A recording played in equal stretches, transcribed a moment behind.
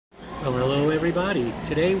Well, hello everybody.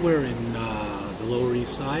 Today we're in the Lower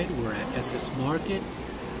East Side. We're at Essex Market.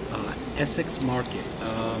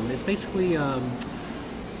 It's basically a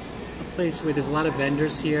place where there's a lot of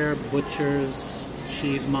vendors here, butchers,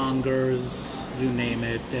 cheesemongers, you name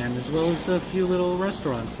it, and as well as a few little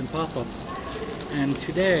restaurants and pop-ups. And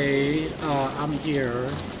today I'm here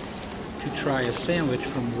to try a sandwich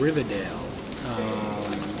from Riverdale.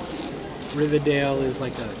 Riverdale is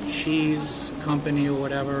like a cheese company or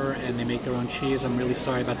whatever, and they make their own cheese. I'm really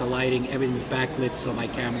sorry about the lighting. Everything's backlit, so my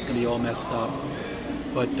camera's gonna be all messed up.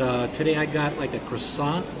 But today I got like a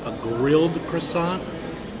croissant, a grilled croissant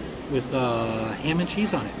with ham and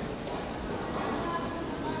cheese on it.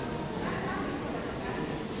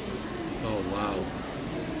 Oh wow.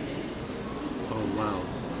 Oh wow.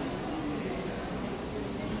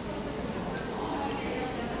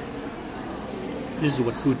 This is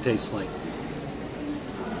what food tastes like.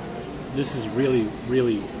 This is really,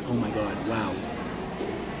 really, oh my God, wow.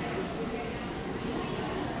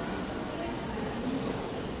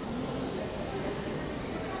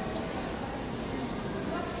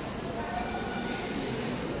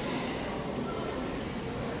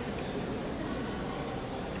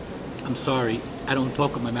 I'm sorry, I don't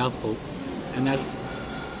talk with my mouth full, and that's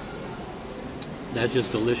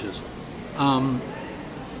just delicious.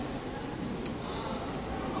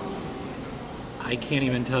 I can't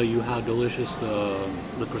even tell you how delicious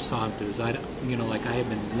the croissant is. I have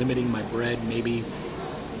been limiting my bread maybe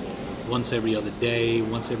once every other day,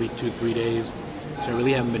 once every 2-3 days. So I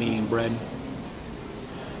really haven't been eating bread.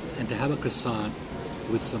 And to have a croissant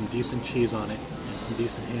with some decent cheese on it and some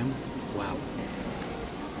decent ham, wow.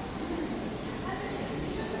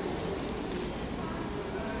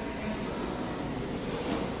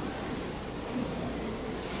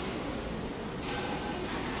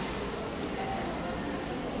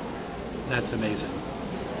 That's amazing.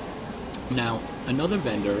 Now, another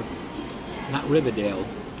vendor, not Riverdale,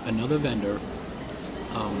 another vendor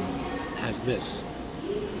has this.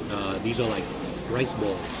 These are like rice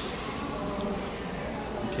balls.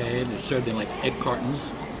 Okay, they're served in like egg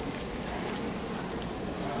cartons.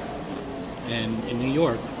 And in New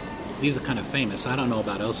York, these are kind of famous. I don't know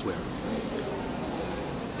about elsewhere.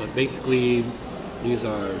 But basically, these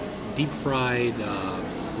are deep fried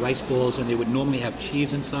rice balls, and they would normally have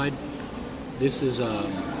cheese inside. This is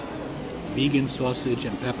vegan sausage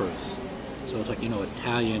and peppers. So it's like,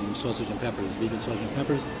 Italian sausage and peppers, vegan sausage and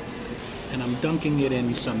peppers. And I'm dunking it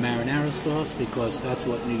in some marinara sauce because that's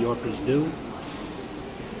what New Yorkers do.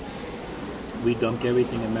 We dunk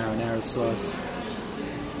everything in marinara sauce.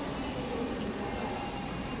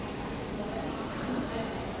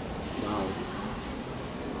 Wow.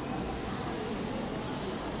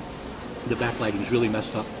 The backlighting is really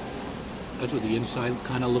messed up. That's what the inside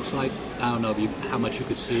kind of looks like. I don't know how much you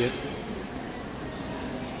could see it.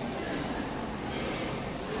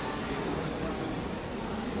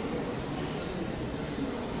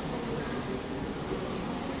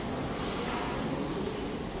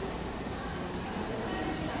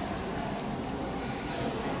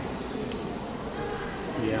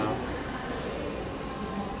 Yeah.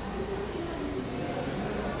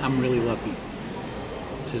 I'm really lucky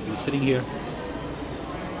to be sitting here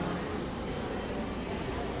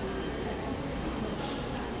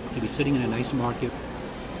to be sitting in a nice market,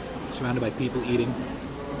 surrounded by people eating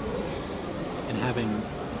and having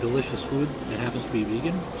delicious food that happens to be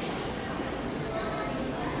vegan.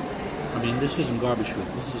 I mean, this isn't garbage food.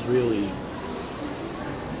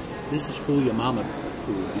 This is fool your mama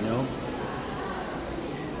food, you know?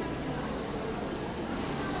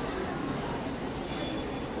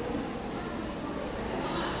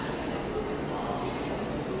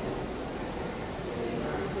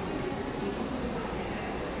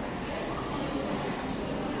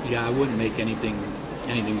 Yeah, I wouldn't make anything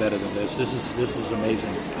better than this. This is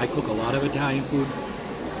amazing. I cook a lot of Italian food,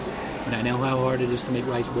 and I know how hard it is to make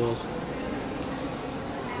rice balls.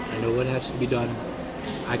 I know what has to be done.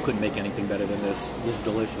 I couldn't make anything better than this. This is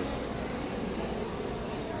delicious.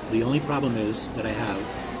 The only problem is that I have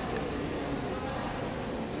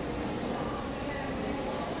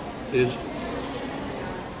is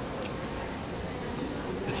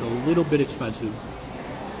it's a little bit expensive.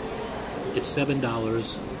 It's $7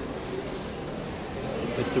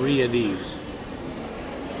 for 3 of these.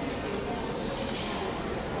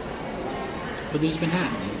 But this has been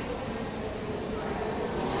happening.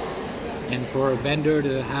 And for a vendor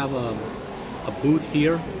to have a booth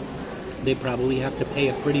here, they probably have to pay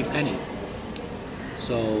a pretty penny.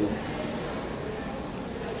 So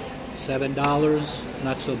 $7,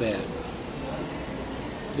 not so bad.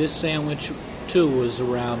 This sandwich too was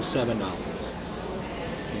around $7.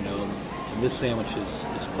 you know, and this sandwich is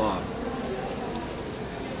bomb.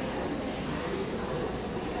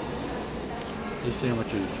 This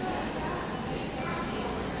sandwich is,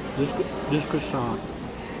 this croissant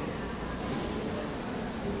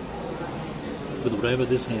with whatever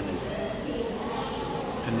this ham is,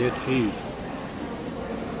 and their cheese.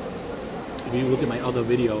 If you look at my other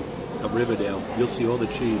video of Riverdale, you'll see all the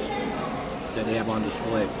cheese that they have on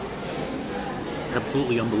display.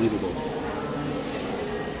 Absolutely unbelievable.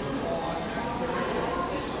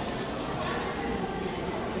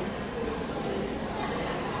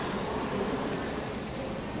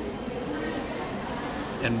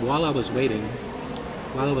 And while I was waiting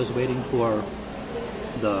for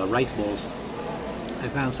the rice bowls, I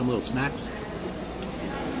found some little snacks.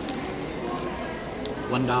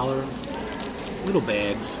 $1, little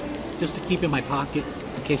bags, just to keep in my pocket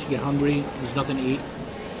in case you get hungry. There's nothing to eat,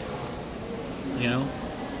 you know.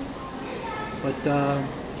 But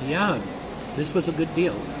yeah, this was a good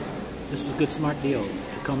deal. This was a good, smart deal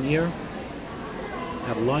to come here,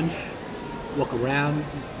 have lunch, walk around,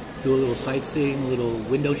 do a little sightseeing, a little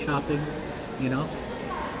window shopping, you know.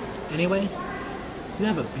 Anyway, you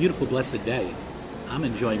have a beautiful, blessed day. I'm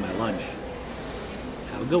enjoying my lunch.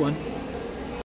 Have a good one.